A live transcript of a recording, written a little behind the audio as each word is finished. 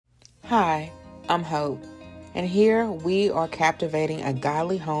Hi, I'm Hope, and here we are captivating a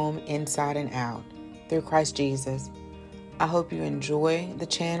godly home inside and out through Christ Jesus. I hope you enjoy the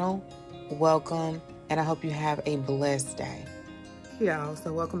channel. Welcome, and I hope you have a blessed day. Y'all,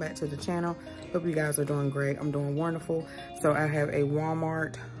 so welcome back to the channel. Hope you guys are doing great. I'm doing wonderful. So I have a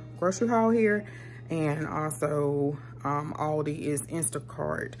Walmart grocery haul here, and also Aldi is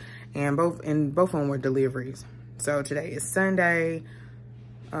Instacart, and both of them were deliveries. So today is Sunday,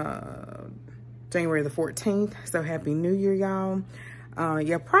 January the 14th. So happy New Year, y'all.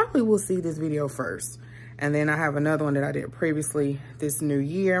 Yeah, probably will see this video first, and then I have another one that I did previously this new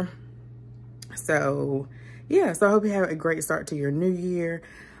year. So yeah, so I hope you have a great start to your new year.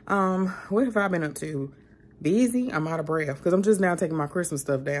 What have I been up to? Busy. I'm out of breath because I'm just now taking my Christmas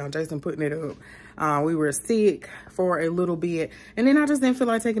stuff down. Jason putting it up. We were sick for a little bit, and then I just didn't feel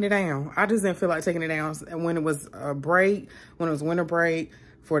like taking it down. I just didn't feel like taking it down. And when it was a break, when it was winter break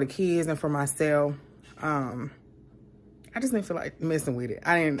for the kids and for myself, I just didn't feel like messing with it.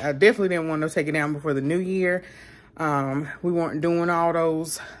 I definitely didn't want to take it down before the new year. We weren't doing all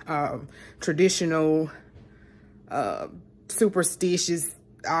those traditional superstitious.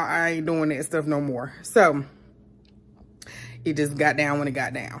 I ain't doing that stuff no more. So it just got down when it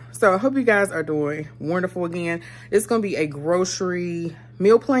got down. So I hope you guys are doing wonderful again. It's going to be a grocery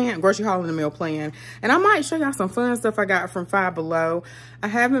meal plan, grocery haul and a meal plan. And I might show y'all some fun stuff I got from Five Below. I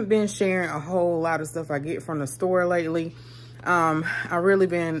haven't been sharing a whole lot of stuff I get from the store lately. I've really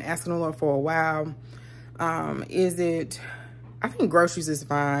been asking the Lord for a while. I think groceries is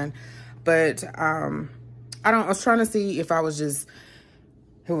fine, but I was trying to see if it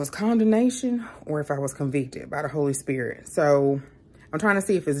was condemnation or if I was convicted by the Holy Spirit. So I'm trying to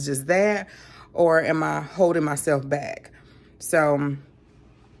see if it's just that, or am I holding myself back? So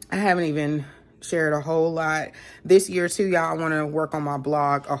I haven't even shared a whole lot this year too, y'all. I want to work on my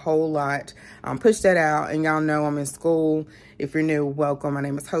blog a whole lot, push that out. And y'all know I'm in school. If you're new, welcome. My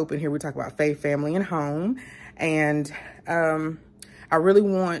name is Hope, and here we talk about faith, family, and home. And I really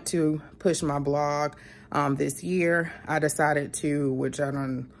want to push my blog. This year I decided to, which I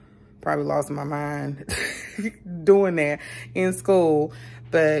done probably lost my mind doing that in school,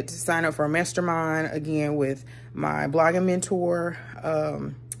 but sign up for a mastermind again with my blogging mentor,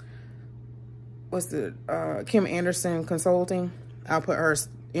 Kim Anderson Consulting. I'll put her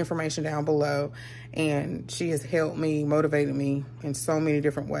information down below, and she has helped me, motivated me in so many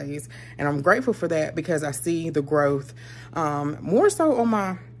different ways, and I'm grateful for that because I see the growth more so on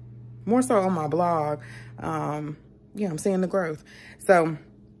my blog. Yeah, I'm seeing the growth. So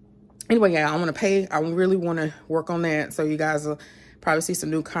anyway, yeah, I really want to work on that. So you guys will probably see some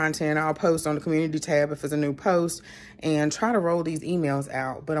new content. I'll post on the community tab if it's a new post, and try to roll these emails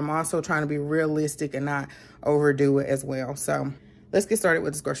out. But I'm also trying to be realistic and not overdo it as well. So let's get started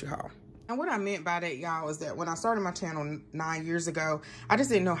with this grocery haul. And what I meant by that, y'all, is that when I started my channel 9 years ago, I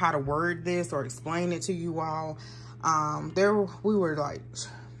just didn't know how to word this or explain it to you all. We were like,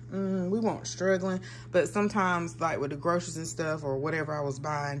 we weren't struggling, but sometimes like with the groceries and stuff or whatever I was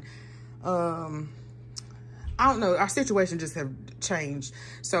buying, I don't know, our situation just have changed.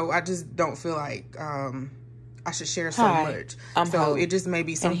 So I just don't feel like I should share so much. So Hope. It just may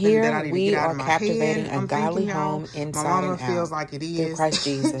be something that I need to get out of my head. A godly home inside my mama and feels out like it is through Christ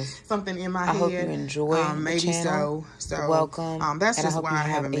Jesus. something in my I head. hope you enjoy maybe the channel. So welcome. That's and just I hope why you I have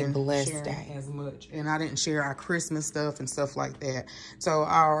haven't been blessed sharing day. as much, and I didn't share our Christmas stuff and stuff like that. So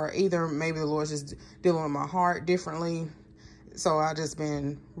either maybe the Lord's just dealing with my heart differently. So I just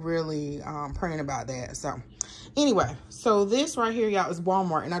been really praying about that. So anyway, so this right here, y'all, is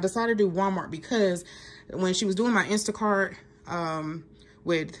Walmart, and I decided to do Walmart because when she was doing my Instacart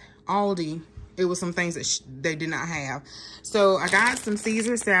with Aldi, it was some things that they did not have. So I got some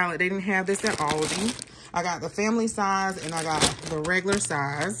Caesar salad. They didn't have this at Aldi. I got the family size and I got the regular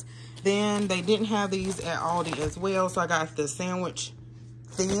size. Then they didn't have these at Aldi as well. So I got the sandwich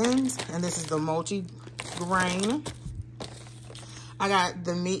thins, and this is the multi-grain. I got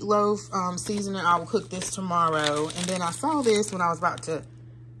the meatloaf seasoning. I will cook this tomorrow. And then I saw this when I was about to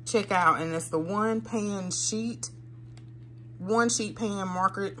check out, and it's the one sheet pan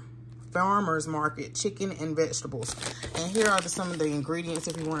market, farmers market chicken and vegetables. And here are some of the ingredients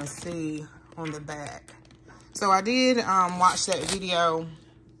if you want to see on the back. So I did watch that video,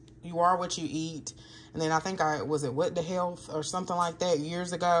 You Are What You Eat, and then I think was it What the Health or something like that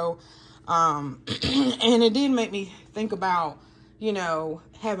years ago. And it did make me think about, you know,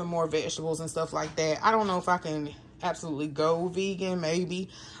 having more vegetables and stuff like that. I don't know if I can absolutely go vegan, maybe,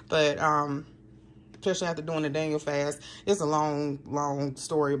 but especially after doing the Daniel fast, it's a long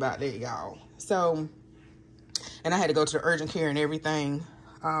story about that, y'all. So, and I had to go to the urgent care and everything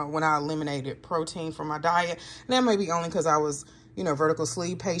when I eliminated protein from my diet. And that may be only because I was, you know, vertical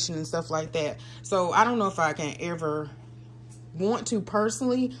sleeve patient and stuff like that. So I don't know if I can ever want to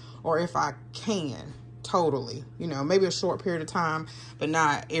personally, or if I can totally, you know, maybe a short period of time, but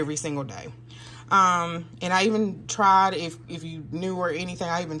not every single day. And I even tried, if you knew or anything,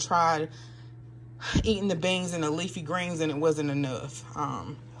 I even tried eating the beans and the leafy greens, and it wasn't enough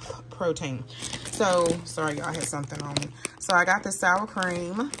protein. So sorry, y'all, I had something on me. So I got the sour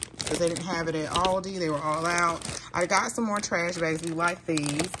cream because they didn't have it at Aldi. They were all out. I got some more trash bags. We like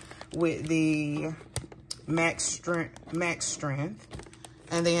these with the max strength.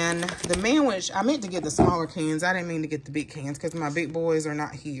 And then the manwich, I meant to get the smaller cans. I didn't mean to get the big cans because my big boys are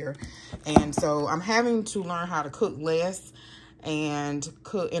not here. And so I'm having to learn how to cook less and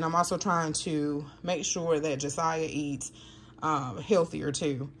I'm also trying to make sure that Josiah eats healthier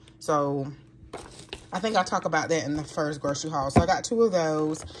too. So I think I'll talk about that in the first grocery haul. So I got 2 of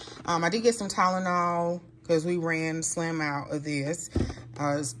those. I did get some Tylenol because we ran slim out of this.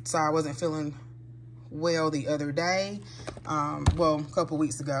 So I wasn't feeling well the other day, well, a couple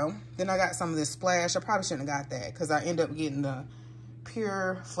weeks ago. Then I got some of this Splash. I probably shouldn't have got that because I ended up getting the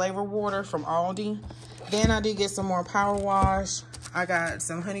pure flavor water from Aldi. Then I did get some more Power Wash. I got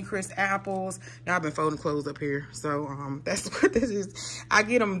some Honeycrisp apples. Now I've been folding clothes up here, so that's what this is. I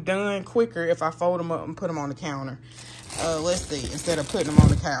get them done quicker if I fold them up and put them on the counter. Let's see, instead of putting them on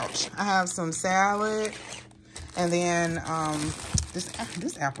the couch. I have some salad, and then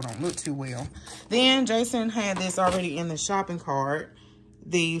this apple don't look too well. Then Jason had this already in the shopping cart.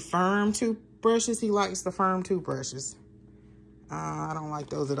 The firm toothbrushes. He likes the firm toothbrushes. I don't like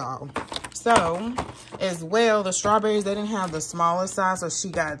those at all. So, as well, the strawberries, they didn't have the smallest size, so she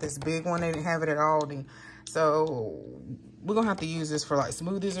got this big one. They didn't have it at Aldi. So, we're going to have to use this for, like,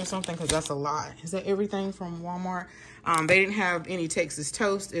 smoothies or something, because that's a lot. Is that everything from Walmart? They didn't have any Texas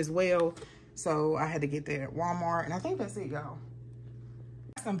toast as well, so I had to get that at Walmart. And I think that's it, y'all.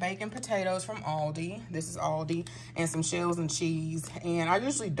 Some bacon potatoes from Aldi. This is Aldi. And some shells and cheese. And I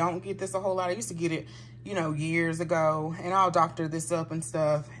usually don't get this a whole lot. I used to get it, you know, years ago. And I'll doctor this up and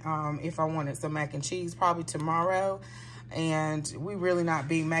stuff if I wanted some mac and cheese probably tomorrow. And we really not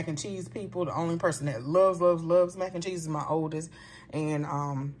big mac and cheese people. The only person that loves mac and cheese is my oldest.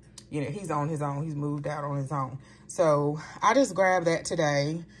 And, you know, he's on his own. He's moved out on his own. So I just grabbed that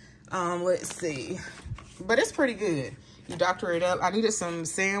today. Let's see. But it's pretty good. You doctor it up. I needed some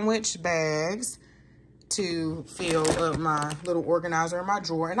sandwich bags to fill up my little organizer in my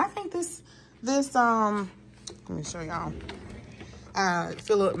drawer. And I think this let me show y'all.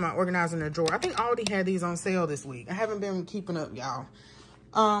 Fill up my organizer in the drawer. I think Aldi had these on sale this week. I haven't been keeping up, y'all.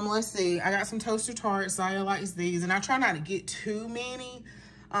 Let's see. I got some toaster tarts. Saya likes these. And I try not to get too many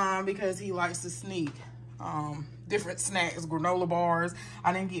because he likes to sneak different snacks, granola bars.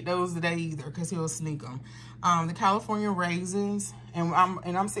 I didn't get those today either because he'll sneak them. The California raisins, and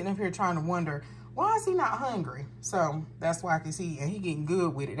I'm sitting up here trying to wonder, why is he not hungry? So that's why I can see, and he getting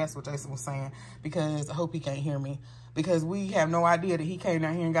good with it. That's what Jason was saying, because I hope he can't hear me, because we have no idea that he came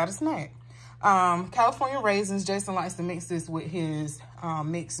down here and got a snack. California raisins, Jason likes to mix this with his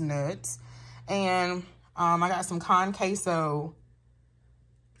mixed nuts. And I got some con queso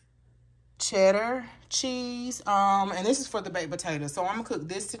cheddar cheese, and this is for the baked potatoes. So I'm gonna cook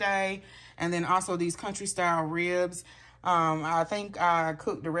this today, and then also these country style ribs. I think I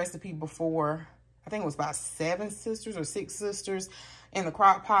cooked the recipe before. I think it was about 7 sisters or 6 sisters in the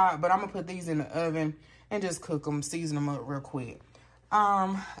crock pot, but I'm gonna put these in the oven and just cook them, season them up real quick.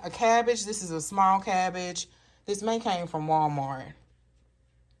 A cabbage. This is a small cabbage. This may came from Walmart.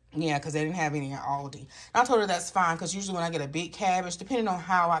 Yeah, because they didn't have any at Aldi. And I told her that's fine, because usually when I get a big cabbage, depending on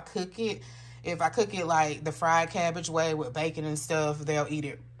how I cook it, if I cook it like the fried cabbage way with bacon and stuff, they'll eat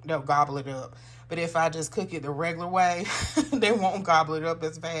it. They'll gobble it up. But if I just cook it the regular way, they won't gobble it up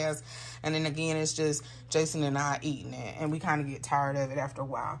as fast. And then again, it's just Jason and I eating it. And we kind of get tired of it after a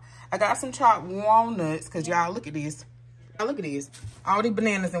while. I got some chopped walnuts, because y'all, look at this. Look at these. All the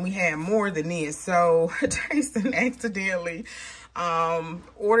bananas, and we had more than this. So Jason accidentally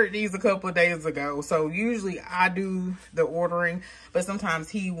ordered these a couple of days ago. So usually I do the ordering, but sometimes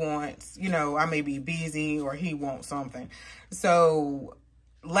he wants, you know, I may be busy or he wants something. So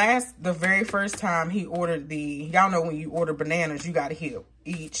the very first time he ordered y'all know when you order bananas, you got to hit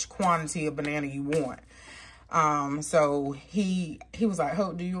each quantity of banana you want. So he was like,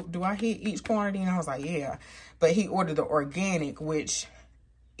 "Oh, do I hit each quantity?" And I was like, "Yeah." But he ordered the organic, which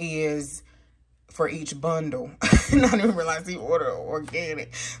is for each bundle. And I didn't even realize he ordered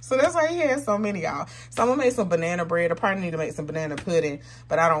organic. So that's why he had so many, y'all. So I'm gonna make some banana bread. I probably need to make some banana pudding,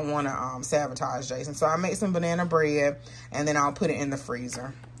 but I don't want to sabotage Jason. So I make some banana bread, and then I'll put it in the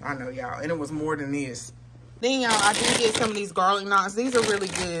freezer. I know, y'all, and it was more than this. Then, y'all, I did get some of these garlic knots. These are really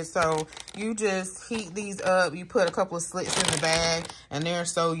good. So you just heat these up. You put a couple of slits in the bag, and they're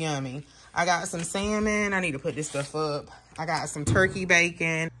so yummy. I got some salmon. I need to put this stuff up. I got some turkey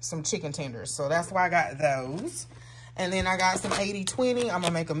bacon, some chicken tenders. So that's why I got those. And then I got some 80-20. I'm going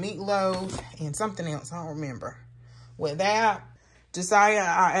to make a meatloaf and something else. I don't remember. With that, Josiah,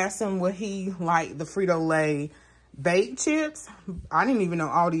 I asked him would he like the Frito-Lay baked chips. I didn't even know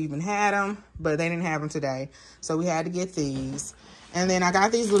Aldi even had them, but they didn't have them today. So we had to get these. And then I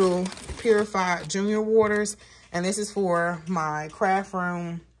got these little purified junior waters. And this is for my craft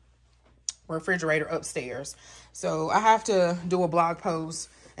room refrigerator upstairs. So I have to do a blog post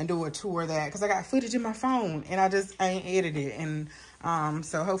and do a tour of that because I got footage in my phone and I just ain't edited it. And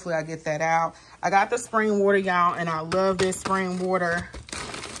so hopefully I get that out. I got the spring water, y'all, and I love this spring water.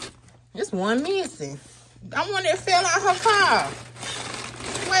 This one missing. I one that fell out her car.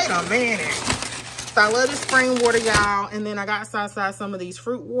 Wait a minute. So I love the spring water, y'all. And then I got some of these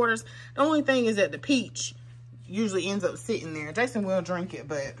fruit waters. The only thing is that the peach usually ends up sitting there. Jason will drink it,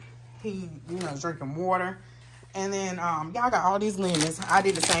 but he, you know, is drinking water. And then y'all got all these lemons. I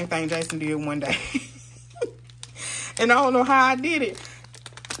did the same thing Jason did one day. And I don't know how I did it.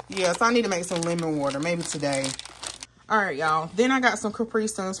 Yeah, so I need to make some lemon water, maybe today. All right, y'all. Then I got some Capri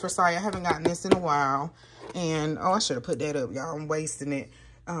Suns for Saya. I haven't gotten this in a while. And, oh, I should have put that up, y'all. I'm wasting it.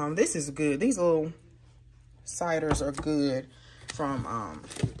 This is good. These little ciders are good from,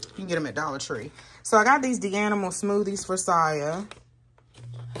 you can get them at Dollar Tree. So I got these D'Animal smoothies for Saya.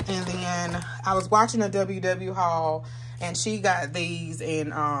 And then I was watching a WW haul, and she got these,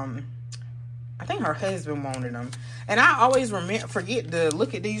 and I think her husband wanted them. And I always forget to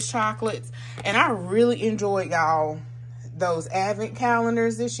look at these chocolates. And I really enjoyed, y'all, those advent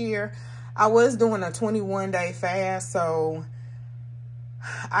calendars this year. I was doing a 21-day fast, so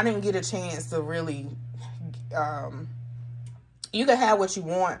I didn't get a chance to really, you can have what you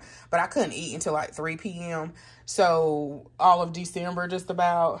want, but I couldn't eat until like 3 p.m. So all of December just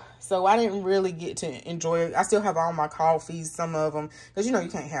about. So I didn't really get to enjoy it. I still have all my coffees, some of them, because you know you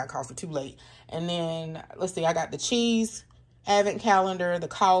can't have coffee too late. And then, let's see, I got the cheese advent calendar, the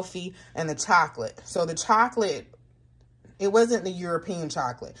coffee, and the chocolate. So the chocolate, it wasn't the European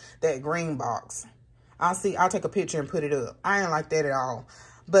chocolate, that green box. I'll take a picture and put it up. I didn't like that at all.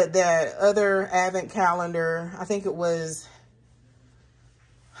 But that other advent calendar, I think it was,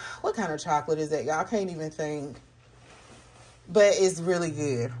 what kind of chocolate is that, y'all? I can't even think. But it's really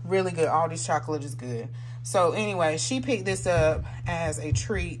good. Really good. All this chocolate is good. So anyway, she picked this up as a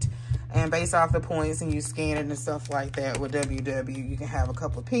treat. And based off the points, and you scan it and stuff like that with WW, you can have a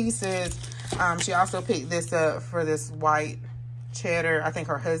couple pieces. She also picked this up for this white cheddar. I think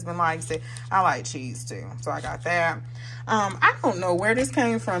her husband likes it. I like cheese too, so I got that. I don't know where this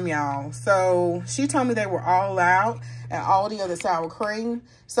came from, y'all. So she told me they were all out at Aldi of the sour cream.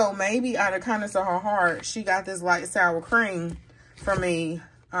 So maybe out of kindness of her heart, she got this light sour cream for me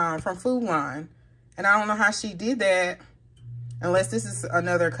from Food Line. And I don't know how she did that. Unless this is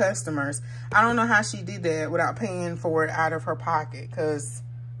another customer's. I don't know how she did that without paying for it out of her pocket. Because,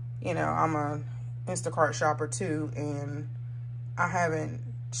 you know, I'm a Instacart shopper too. And I haven't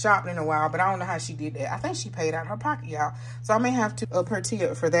shopped in a while. But I don't know how she did that. I think she paid out of her pocket, y'all. So I may have to up her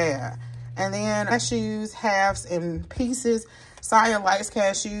tip for that. And then cashews, halves and pieces. Saya likes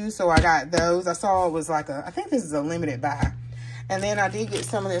cashews. So I got those. I saw it was like a, I think this is a limited buy. And then I did get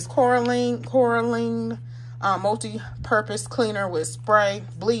some of this Coraline multi-purpose cleaner with spray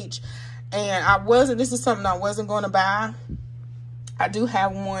bleach, and this is something I wasn't going to buy. I do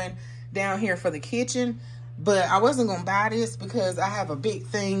have one down here for the kitchen, but I wasn't going to buy this because I have a big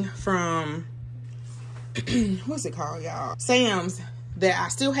thing from what's it called, y'all? Sam's, that I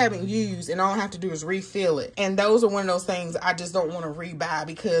still haven't used, and all I have to do is refill it. And those are one of those things I just don't want to rebuy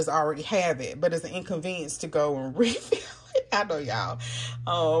because I already have it, but it's an inconvenience to go and refill it. I know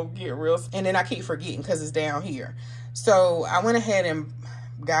y'all get real, and then I keep forgetting because it's down here. So I went ahead and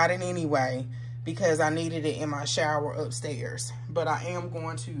got it anyway because I needed it in my shower upstairs. But I am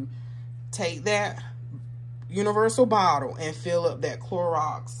going to take that universal bottle and fill up that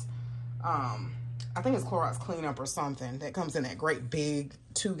Clorox, I think it's Clorox cleanup or something that comes in that great big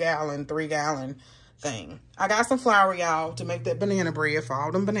 2-gallon, 3-gallon thing. I got some flour, y'all, to make that banana bread for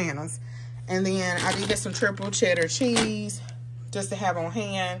all them bananas. And then I did get some triple cheddar cheese just to have on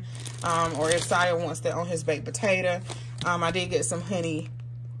hand, or if Saya wants that on his baked potato. I did get some honey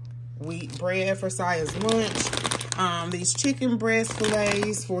wheat bread for Sia's lunch. These chicken breast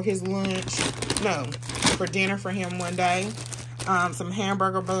fillets for his lunch. No, for dinner for him one day. Some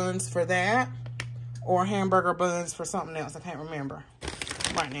hamburger buns for that. Or hamburger buns for something else. I can't remember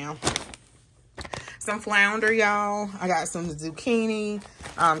right now. Some flounder, y'all. I got some zucchini.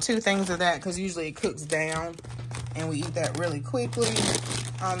 2 things of that because usually it cooks down and we eat that really quickly.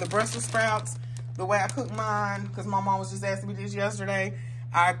 The Brussels sprouts, the way I cook mine, because my mom was just asking me this yesterday,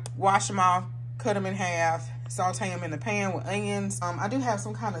 I wash them off, cut them in half, saute them in the pan with onions. I do have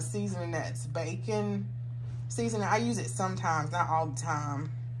some kind of seasoning that's bacon seasoning. I use it sometimes, not all the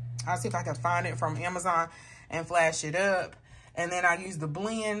time. I'll see if I can find it from Amazon and flash it up. And then I use the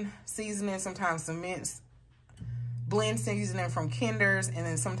blend seasoning, sometimes some minced blend seasoning from Kinder's, and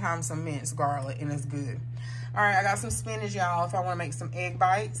then sometimes some minced garlic, and it's good. All right, I got some spinach, y'all, if I want to make some egg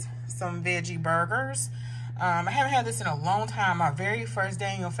bites, some veggie burgers. I haven't had this in a long time. My very first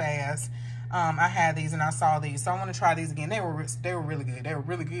Daniel fast, I had these and I saw these, so I want to try these again. They were really good. They were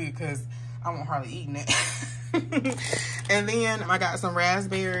really good because I wasn't hardly eating it. And then I got some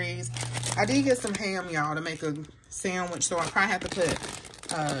raspberries. I did get some ham, y'all, to make a sandwich, so I probably have to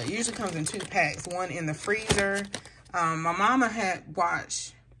put, it usually comes in 2 packs, one in the freezer. My mama had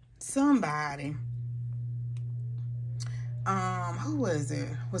watched somebody, who was it?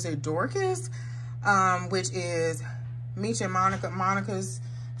 Was it Dorcas? Which is Meech and Monica's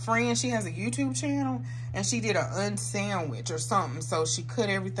friend. She has a YouTube channel, and she did an unsandwich or something. So she cut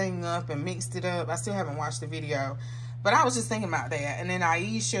everything up and mixed it up. I still haven't watched the video, but I was just thinking about that. And then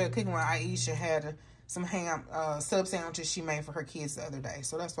Aisha, cooking with Aisha, had some ham sub sandwiches she made for her kids the other day.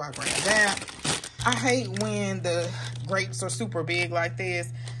 So that's why I grabbed that. I hate when the grapes are super big like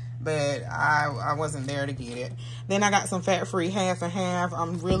this, but I wasn't there to get it. Then I got some fat-free half and half.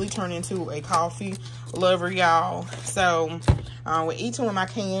 I'm really turning into a coffee lover, y'all. So with each one I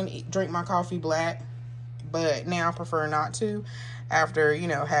can drink my coffee black, but now I prefer not to after, you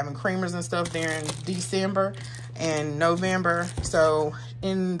know, having creamers and stuff during December and November. So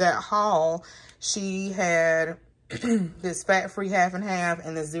in that haul, she had this fat-free half and half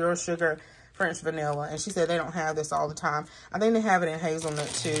and the 0 sugar French vanilla, and she said they don't have this all the time. I think they have it in hazelnut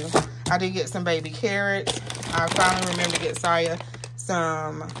too. I did get some baby carrots. I finally remembered to get Saya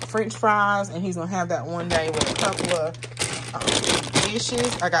some French fries, and he's gonna have that one day with a couple of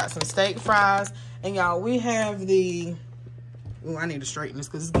dishes. I got some steak fries, and y'all, we have the, oh, I need to straighten this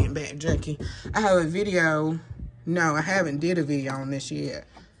because it's getting bad junky. I have a video. No, I haven't did a video on this yet,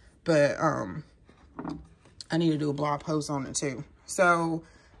 but I need to do a blog post on it too. So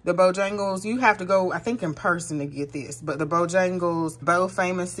the Bojangles, you have to go, I think, in person to get this. But the Bojangles, Bo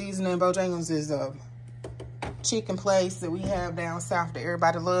Famous Seasoning. Bojangles is a chicken place that we have down south that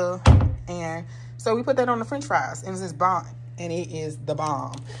everybody love. And so we put that on the French fries. And it's this bomb. And it is the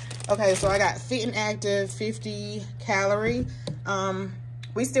bomb. Okay, so I got Fit and Active, 50 calorie.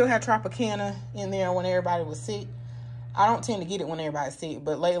 We still have Tropicana in there when everybody was sick. I don't tend to get it when everybody's sick.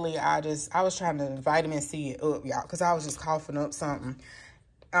 But lately, I was trying to vitamin C it up, y'all. Because I was just coughing up something.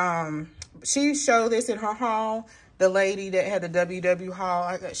 She showed this in her haul. The lady that had the WW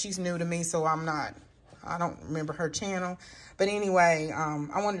haul, she's new to me, so I don't remember her channel. But anyway,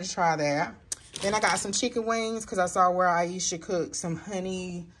 I wanted to try that. Then I got some chicken wings because I saw where Aisha cooked some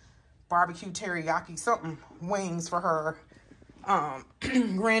honey barbecue teriyaki something wings for her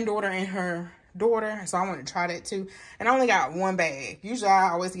granddaughter and her daughter. So I wanted to try that too. And I only got 1 bag. Usually I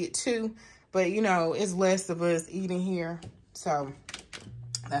always get 2, but you know, it's less of us eating here. So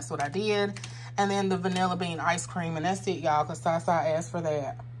that's what I did. And then the vanilla bean ice cream. And that's it, y'all, because Sasa asked for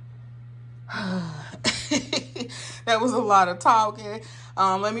that. That was a lot of talking.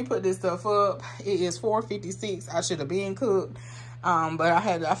 Let me put this stuff up. It is 4:56. I should have been cooked. But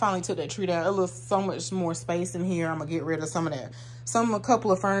I finally took that tree down. It looks so much more space in here. I'm going to get rid of some of that. A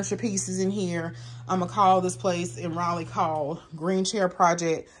couple of furniture pieces in here. I'm going to call this place in Raleigh called Green Chair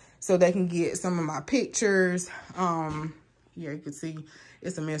Project so they can get some of my pictures. Yeah, you can see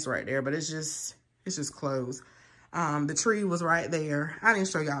it's a mess right there, but it's just closed. The tree was right there. I didn't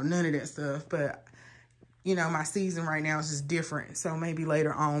show y'all none of that stuff, but you know, my season right now is just different. So maybe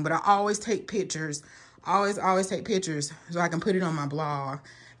later on, but I always take pictures, always take pictures so I can put it on my blog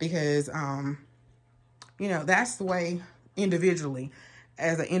because, you know, that's the way individually,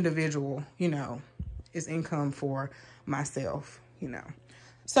 as an individual, you know, it's income for myself, you know.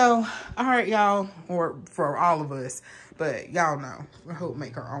 So, all right, y'all, or for all of us, but y'all know, Hope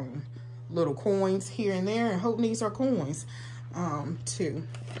make her own little coins here and there, and Hope needs her coins, too.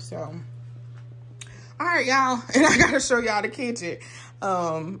 So, all right, y'all, and I gotta show y'all the kitchen,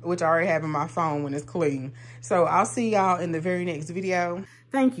 which I already have in my phone when it's clean. So, I'll see y'all in the very next video.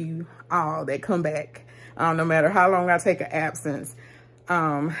 thank you all that come back, no matter how long I take an absence.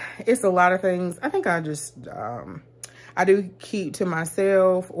 It's a lot of things. I think I just, I do keep to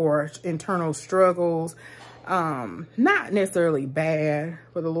myself, or internal struggles. Not necessarily bad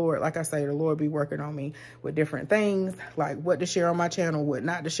for the Lord. Like I say, the Lord be working on me with different things, like what to share on my channel, what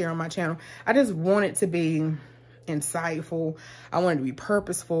not to share on my channel. I just want it to be insightful. I want it to be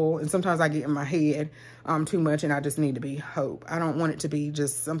purposeful. And sometimes I get in my head too much, and I just need to be hope. I don't want it to be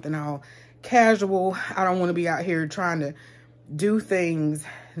just something all casual. I don't want to be out here trying to do things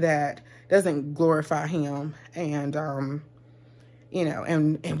that doesn't glorify him, and you know,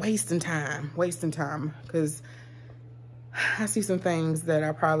 and wasting time, because I see some things that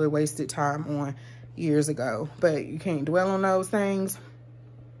I probably wasted time on years ago, but you can't dwell on those things.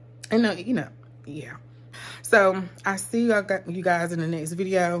 And you know, yeah. So I see you guys in the next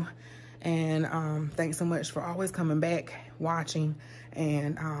video, and thanks so much for always coming back, watching,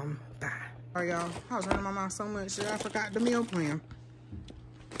 and bye. All right, y'all, I was running my mouth so much that I forgot the meal plan.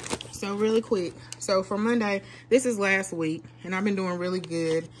 So really quick, so for Monday, this is last week, and I've been doing really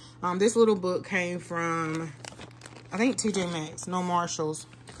good. This little book came from, I think, TJ Maxx, no Marshalls,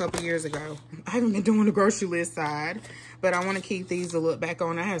 a couple years ago. I haven't been doing the grocery list side, but I want to keep these to look back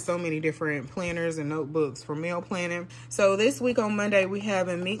on. I have so many different planners and notebooks for meal planning. So this week on Monday, we have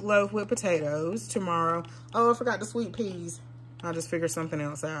a meatloaf with potatoes. Tomorrow, oh, I forgot the sweet peas. I'll just figure something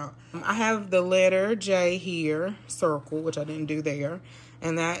else out. I have the letter J here, circle, which I didn't do there.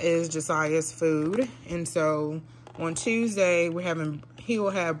 And that is Josiah's food. And so on Tuesday, he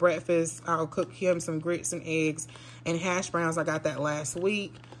will have breakfast. I'll cook him some grits and eggs and hash browns. I got that last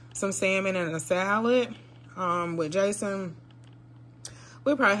week. Some salmon and a salad. With Jason,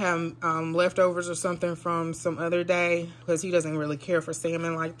 we'll probably have leftovers or something from some other day, because he doesn't really care for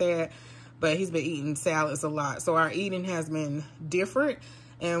salmon like that. But he's been eating salads a lot. So our eating has been different,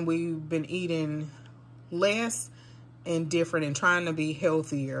 and we've been eating less and different and trying to be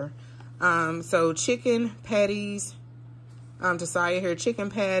healthier. So chicken patties, Josiah here,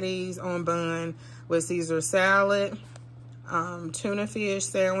 chicken patties on bun with Caesar salad, tuna fish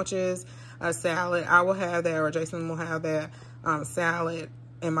sandwiches, a salad. I will have that, or Jason will have that salad.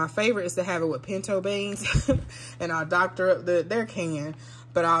 And my favorite is to have it with pinto beans. And I'll doctor up their can,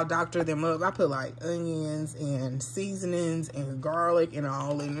 but I'll doctor them up. I put like onions and seasonings and garlic and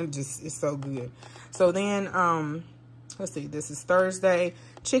all, and it's so good. So then, let's see, this is Thursday,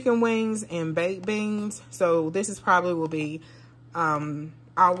 chicken wings and baked beans. So this is probably will be, I'll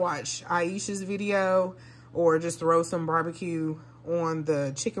watch Aisha's video, or just throw some barbecue on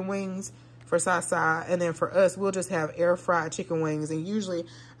the chicken wings for Sasa. And then for us, we'll just have air fried chicken wings. And usually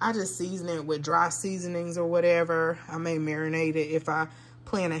I just season it with dry seasonings or whatever. I may marinate it if I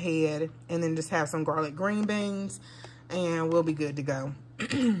plan ahead, and then just have some garlic green beans, and we'll be good to go.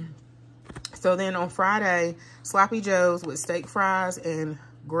 So then on Friday, Sloppy Joe's with steak fries and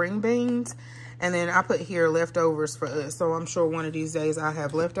green beans. And then I put here leftovers for us. So I'm sure one of these days I'll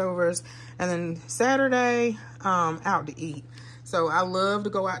have leftovers. And then Saturday, out to eat. So I love to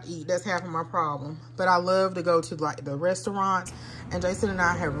go out to eat. That's half of my problem. But I love to go to like the restaurants. And Jason and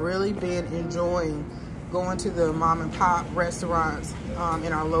I have really been enjoying going to the mom and pop restaurants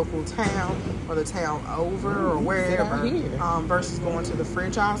in our local town, or the town over, or wherever, versus going to the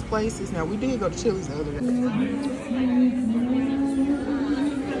franchise places. Now, we did go to Chili's the other day.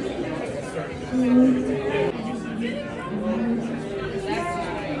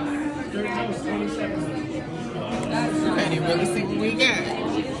 I didn't really see what we got.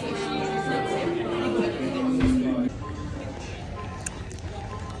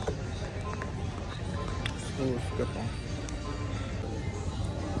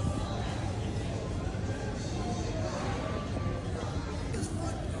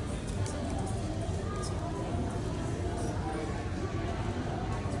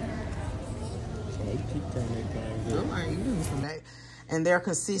 And they're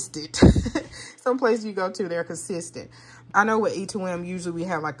consistent. Some places you go to, they're consistent. I know with E2M, usually we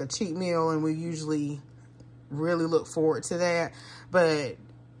have like a cheat meal, and we usually really look forward to that. But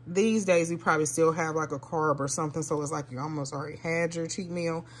these days, we probably still have like a carb or something. So it's like you almost already had your cheat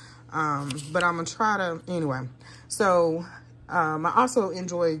meal. But I'm going to try to, anyway. So I also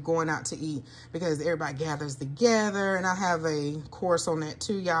enjoy going out to eat, because everybody gathers together, and I have a course on that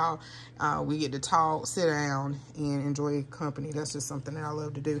too, y'all. We get to talk, sit down, and enjoy company. That's just something that I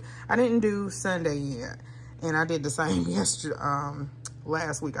love to do. I didn't do Sunday yet, and I did the same yesterday.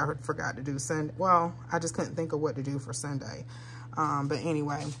 Last week, I forgot to do Sunday. Well, I just couldn't think of what to do for Sunday. But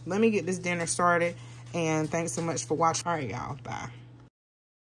anyway, let me get this dinner started, and thanks so much for watching. All right, y'all. Bye.